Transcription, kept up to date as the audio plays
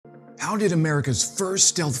How did America's first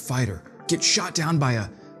stealth fighter get shot down by a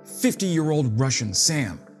 50-year-old Russian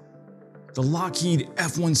Sam? The Lockheed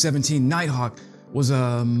F-117 Nighthawk was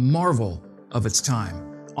a marvel of its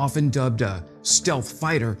time, often dubbed a stealth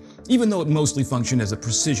fighter, even though it mostly functioned as a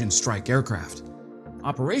precision strike aircraft.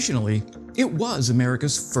 Operationally, it was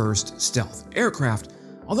America's first stealth aircraft,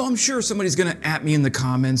 although I'm sure somebody's gonna at me in the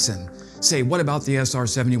comments and say, what about the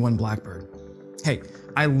SR-71 Blackbird? Hey,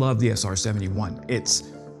 I love the SR-71. It's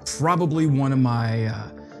probably one of my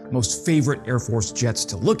most favorite Air Force jets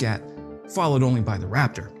to look at, followed only by the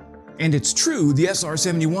Raptor. And it's true, the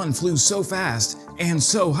SR-71 flew so fast and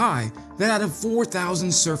so high that out of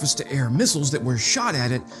 4,000 surface-to-air missiles that were shot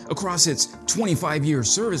at it across its 25-year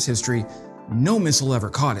service history, no missile ever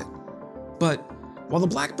caught it. But while the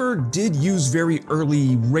Blackbird did use very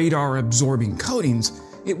early radar-absorbing coatings,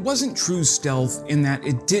 it wasn't true stealth in that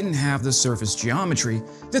it didn't have the surface geometry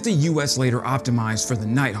that the US later optimized for the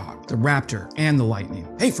Nighthawk, the Raptor, and the Lightning.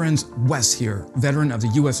 Hey friends, Wes here, veteran of the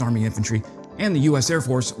US Army Infantry and the US Air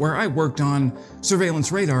Force, where I worked on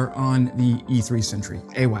surveillance radar on the E-3 Sentry,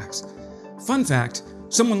 AWACS. Fun fact,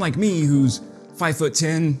 someone like me who's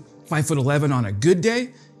 5'10", 5'11" on a good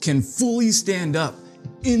day can fully stand up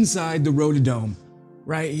inside the rotodome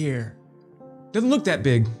right here. Doesn't look that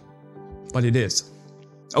big, but it is.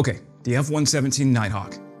 Okay, the F-117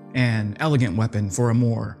 Nighthawk, an elegant weapon for a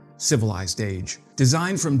more civilized age.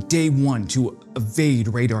 Designed from day one to evade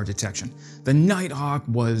radar detection, the Nighthawk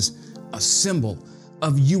was a symbol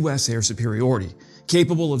of US air superiority,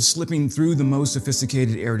 capable of slipping through the most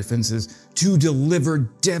sophisticated air defenses to deliver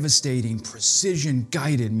devastating,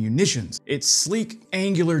 precision-guided munitions. Its sleek,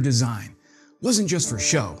 angular design wasn't just for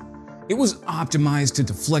show. It was optimized to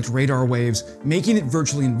deflect radar waves, making it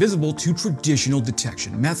virtually invisible to traditional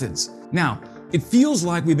detection methods. Now, it feels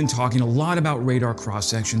like we've been talking a lot about radar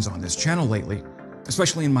cross-sections on this channel lately,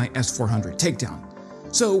 especially in my S400 takedown.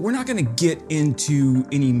 So we're not going to get into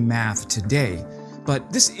any math today,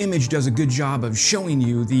 but this image does a good job of showing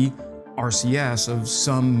you the RCS of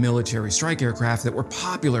some military strike aircraft that were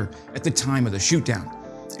popular at the time of the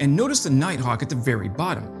shootdown. And notice the Nighthawk at the very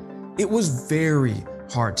bottom. It was very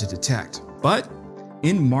hard to detect. But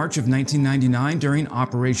in March of 1999, during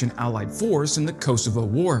Operation Allied Force in the Kosovo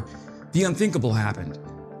War, the unthinkable happened.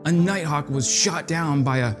 A Nighthawk was shot down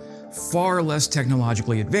by a far less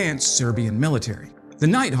technologically advanced Serbian military. The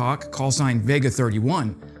Nighthawk, call sign Vega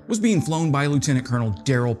 31, was being flown by Lieutenant Colonel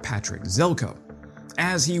Patrick Zelko.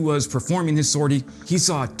 As he was performing his sortie, he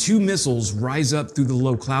saw two missiles rise up through the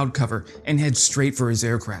low cloud cover and head straight for his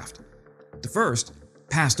aircraft. The first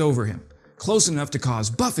passed over him, close enough to cause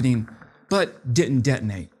buffeting, but didn't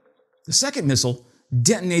detonate. The second missile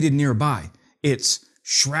detonated nearby, its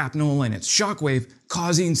shrapnel and its shockwave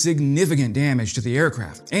causing significant damage to the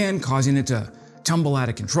aircraft and causing it to tumble out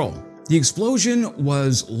of control. The explosion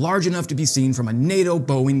was large enough to be seen from a NATO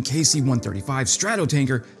Boeing KC-135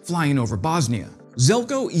 Stratotanker flying over Bosnia.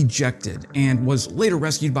 Zelko ejected and was later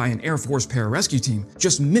rescued by an Air Force pararescue team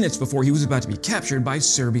just minutes before he was about to be captured by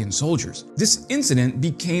Serbian soldiers. This incident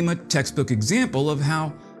became a textbook example of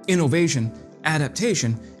how innovation,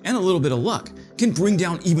 adaptation, and a little bit of luck can bring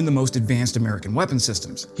down even the most advanced American weapon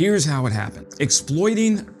systems. Here's how it happened.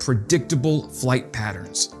 Exploiting predictable flight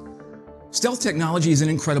patterns. Stealth technology is an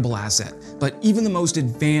incredible asset, but even the most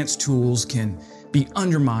advanced tools can be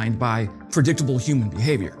undermined by predictable human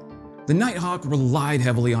behavior. The Nighthawk relied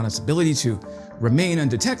heavily on its ability to remain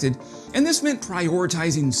undetected, and this meant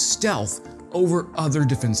prioritizing stealth over other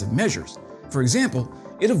defensive measures. For example,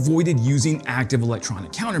 it avoided using active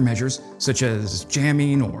electronic countermeasures, such as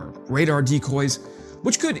jamming or radar decoys,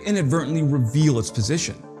 which could inadvertently reveal its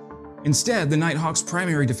position. Instead, the Nighthawk's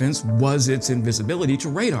primary defense was its invisibility to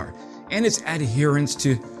radar and its adherence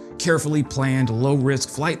to carefully planned low-risk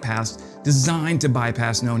flight paths designed to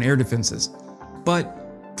bypass known air defenses. But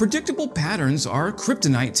predictable patterns are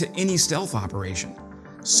kryptonite to any stealth operation.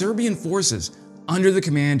 Serbian forces, under the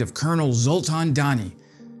command of Colonel Zoltán Dani,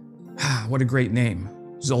 what a great name,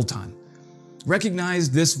 Zoltán,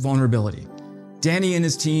 recognized this vulnerability. Dani and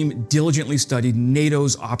his team diligently studied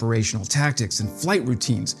NATO's operational tactics and flight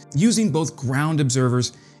routines, using both ground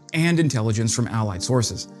observers and intelligence from Allied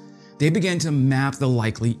sources. They began to map the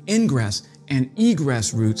likely ingress and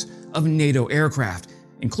egress routes of NATO aircraft,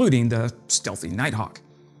 including the stealthy Nighthawk.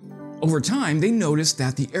 Over time, they noticed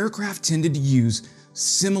that the aircraft tended to use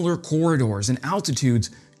similar corridors and altitudes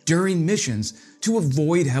during missions to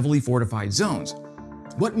avoid heavily fortified zones.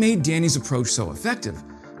 What made Dani's approach so effective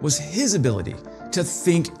was his ability to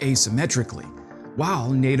think asymmetrically. While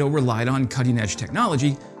NATO relied on cutting-edge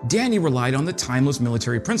technology, Dani relied on the timeless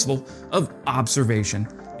military principle of observation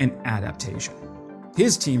and adaptation.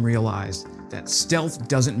 His team realized that stealth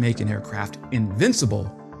doesn't make an aircraft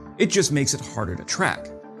invincible, it just makes it harder to track.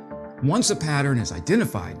 Once a pattern is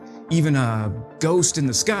identified, even a ghost in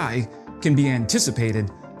the sky can be anticipated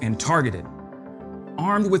and targeted.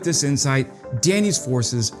 Armed with this insight, Dani's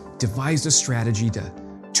forces devised a strategy to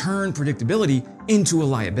turn predictability into a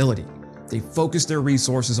liability. They focused their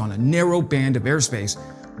resources on a narrow band of airspace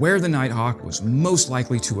where the Nighthawk was most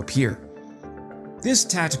likely to appear. This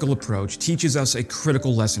tactical approach teaches us a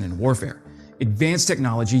critical lesson in warfare. Advanced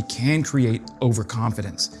technology can create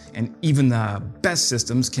overconfidence, and even the best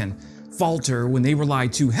systems can falter when they rely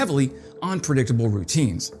too heavily on predictable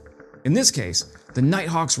routines. In this case, the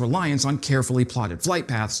Nighthawk's reliance on carefully plotted flight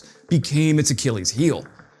paths became its Achilles heel,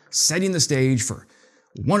 setting the stage for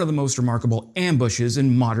one of the most remarkable ambushes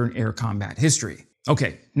in modern air combat history.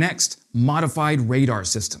 Okay, next, modified radar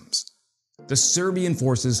systems. The Serbian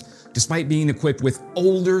forces, despite being equipped with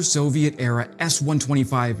older Soviet-era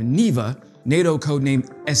S-125 Niva, NATO codenamed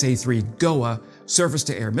SA-3 Goa,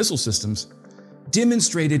 surface-to-air missile systems,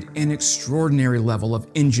 demonstrated an extraordinary level of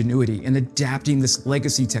ingenuity in adapting this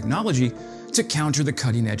legacy technology to counter the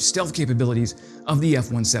cutting-edge stealth capabilities of the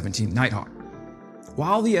F-117 Nighthawk.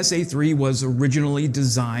 While the SA-3 was originally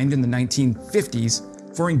designed in the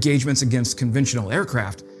 1950s for engagements against conventional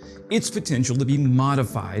aircraft, its potential to be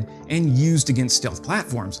modified and used against stealth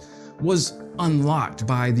platforms was unlocked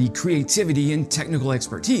by the creativity and technical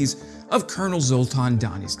expertise of Colonel Zoltán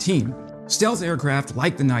Dani's team. Stealth aircraft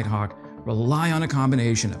like the Nighthawk rely on a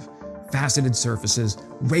combination of faceted surfaces,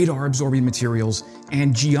 radar-absorbing materials,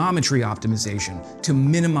 and geometry optimization to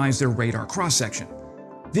minimize their radar cross-section.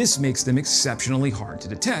 This makes them exceptionally hard to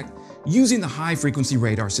detect using the high-frequency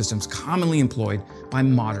radar systems commonly employed by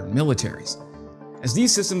modern militaries, as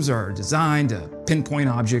these systems are designed to pinpoint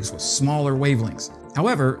objects with smaller wavelengths.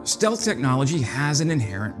 However, stealth technology has an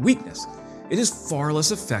inherent weakness. It is far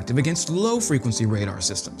less effective against low-frequency radar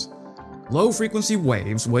systems. Low-frequency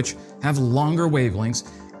waves, which have longer wavelengths,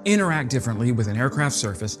 interact differently with an aircraft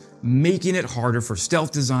surface, making it harder for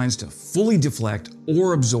stealth designs to fully deflect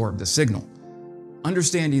or absorb the signal.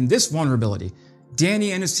 Understanding this vulnerability,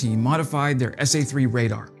 Dani and his team modified their SA-3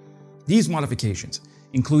 radar. These modifications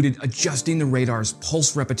included adjusting the radar's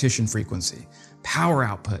pulse repetition frequency, power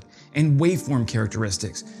output, and waveform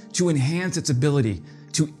characteristics to enhance its ability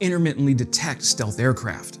to intermittently detect stealth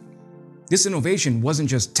aircraft. This innovation wasn't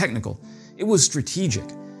just technical, it was strategic.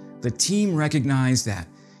 The team recognized that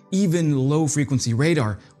even low-frequency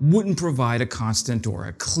radar wouldn't provide a constant or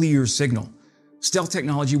a clear signal. Stealth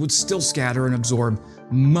technology would still scatter and absorb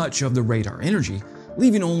much of the radar energy,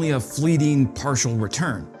 leaving only a fleeting partial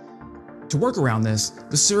return. To work around this,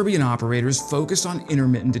 the Serbian operators focused on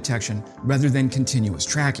intermittent detection rather than continuous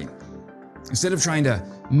tracking. Instead of trying to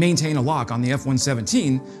maintain a lock on the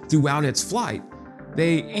F-117 throughout its flight,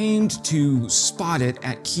 they aimed to spot it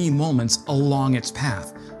at key moments along its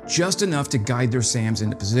path, just enough to guide their SAMs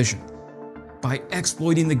into position. By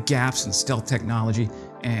exploiting the gaps in stealth technology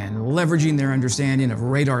and leveraging their understanding of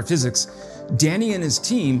radar physics, Dani and his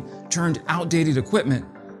team turned outdated equipment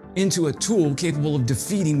into a tool capable of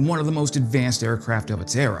defeating one of the most advanced aircraft of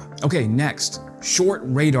its era. Okay, next, short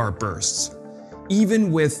radar bursts.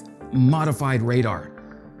 Even with modified radar,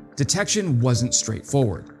 detection wasn't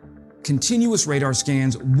straightforward. Continuous radar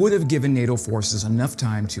scans would have given NATO forces enough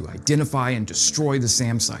time to identify and destroy the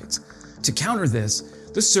SAM sites. To counter this,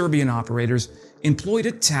 the Serbian operators employed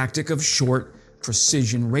a tactic of short,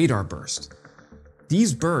 precision radar bursts.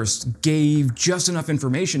 These bursts gave just enough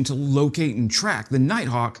information to locate and track the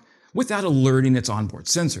Nighthawk without alerting its onboard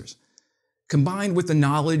sensors. Combined with the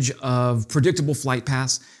knowledge of predictable flight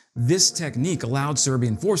paths, this technique allowed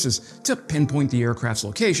Serbian forces to pinpoint the aircraft's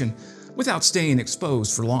location without staying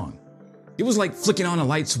exposed for long. It was like flicking on a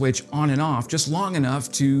light switch on and off just long enough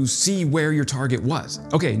to see where your target was.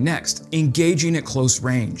 Okay, next, engaging at close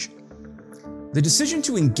range. The decision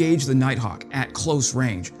to engage the Nighthawk at close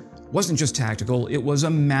range wasn't just tactical, it was a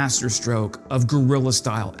masterstroke of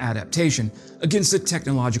guerrilla-style adaptation against a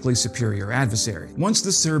technologically superior adversary. Once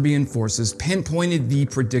the Serbian forces pinpointed the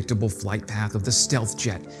predictable flight path of the stealth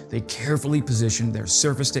jet, they carefully positioned their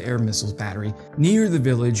surface-to-air missiles battery near the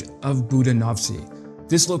village of Budanovci.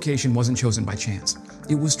 This location wasn't chosen by chance.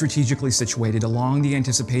 It was strategically situated along the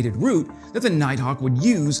anticipated route that the Nighthawk would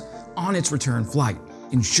use on its return flight,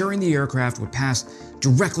 ensuring the aircraft would pass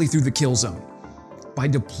directly through the kill zone. By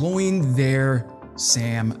deploying their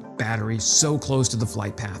SAM battery so close to the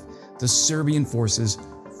flight path, the Serbian forces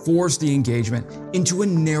forced the engagement into a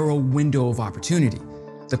narrow window of opportunity.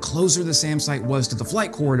 The closer the SAM site was to the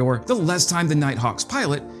flight corridor, the less time the Nighthawk's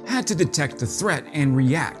pilot had to detect the threat and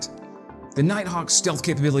react. The Nighthawk's stealth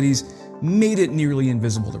capabilities made it nearly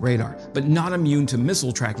invisible to radar, but not immune to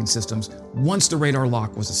missile tracking systems once the radar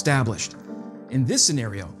lock was established. In this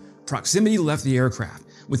scenario, proximity left the aircraft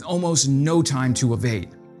with almost no time to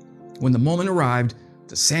evade. When the moment arrived,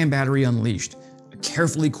 the SAM battery unleashed a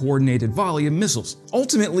carefully coordinated volley of missiles.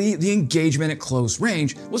 Ultimately, the engagement at close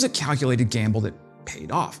range was a calculated gamble that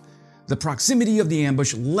paid off. The proximity of the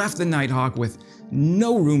ambush left the Nighthawk with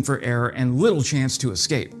no room for error and little chance to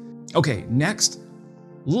escape. Okay, next,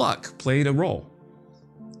 luck played a role.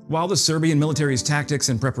 While the Serbian military's tactics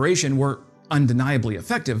and preparation were undeniably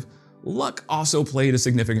effective, luck also played a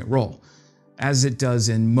significant role, as it does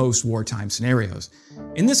in most wartime scenarios.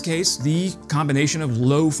 In this case, the combination of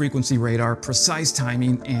low-frequency radar, precise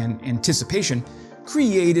timing, and anticipation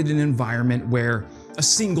created an environment where a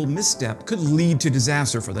single misstep could lead to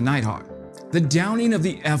disaster for the Nighthawk. The downing of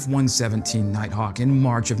the F-117 Nighthawk in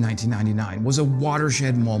March of 1999 was a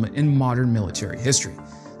watershed moment in modern military history.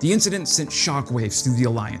 The incident sent shockwaves through the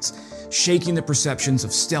alliance, shaking the perceptions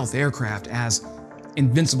of stealth aircraft as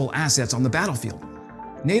invincible assets on the battlefield.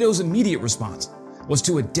 NATO's immediate response was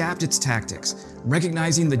to adapt its tactics,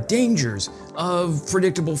 recognizing the dangers of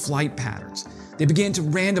predictable flight patterns. They began to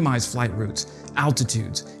randomize flight routes,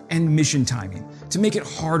 altitudes, and mission timing to make it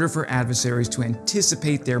harder for adversaries to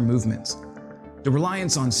anticipate their movements. The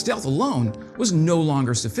reliance on stealth alone was no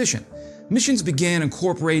longer sufficient. Missions began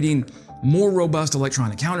incorporating more robust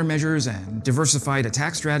electronic countermeasures and diversified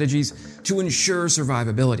attack strategies to ensure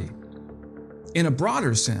survivability. In a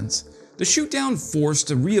broader sense, the shootdown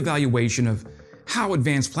forced a reevaluation of how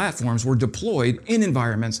advanced platforms were deployed in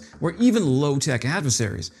environments where even low-tech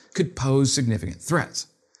adversaries could pose significant threats.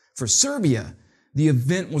 For Serbia, the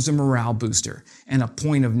event was a morale booster and a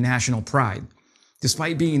point of national pride.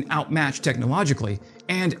 Despite being outmatched technologically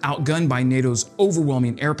and outgunned by NATO's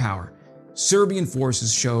overwhelming air power, Serbian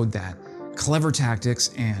forces showed that clever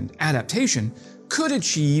tactics and adaptation could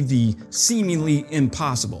achieve the seemingly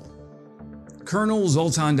impossible. Colonel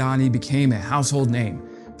Zoltán Dani became a household name,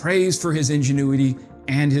 praised for his ingenuity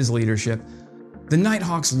and his leadership. The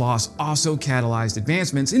Nighthawk's loss also catalyzed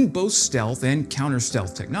advancements in both stealth and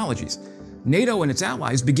counter-stealth technologies. NATO and its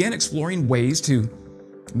allies began exploring ways to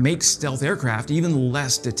make stealth aircraft even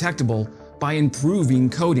less detectable by improving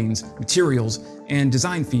coatings, materials, and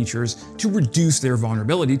design features to reduce their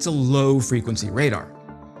vulnerability to low-frequency radar.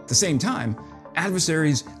 At the same time,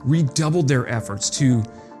 adversaries redoubled their efforts to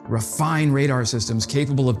refine radar systems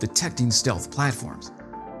capable of detecting stealth platforms.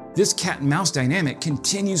 This cat-and-mouse dynamic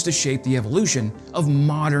continues to shape the evolution of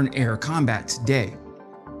modern air combat today.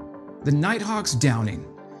 The Nighthawk's downing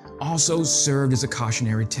also served as a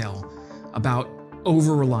cautionary tale about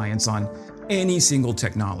over-reliance on any single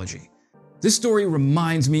technology. This story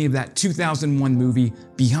reminds me of that 2001 movie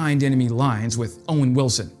Behind Enemy Lines with Owen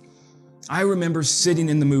Wilson. I remember sitting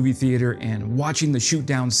in the movie theater and watching the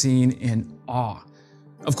shoot-down scene in awe.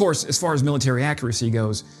 Of course, as far as military accuracy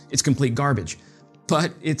goes, it's complete garbage,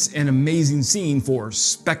 but it's an amazing scene for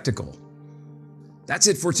spectacle. That's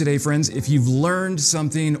it for today, friends. If you've learned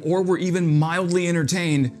something or were even mildly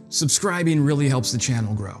entertained, subscribing really helps the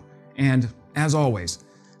channel grow. And as always,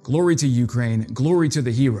 glory to Ukraine, glory to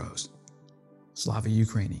the heroes. Slava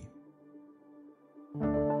Ukraini.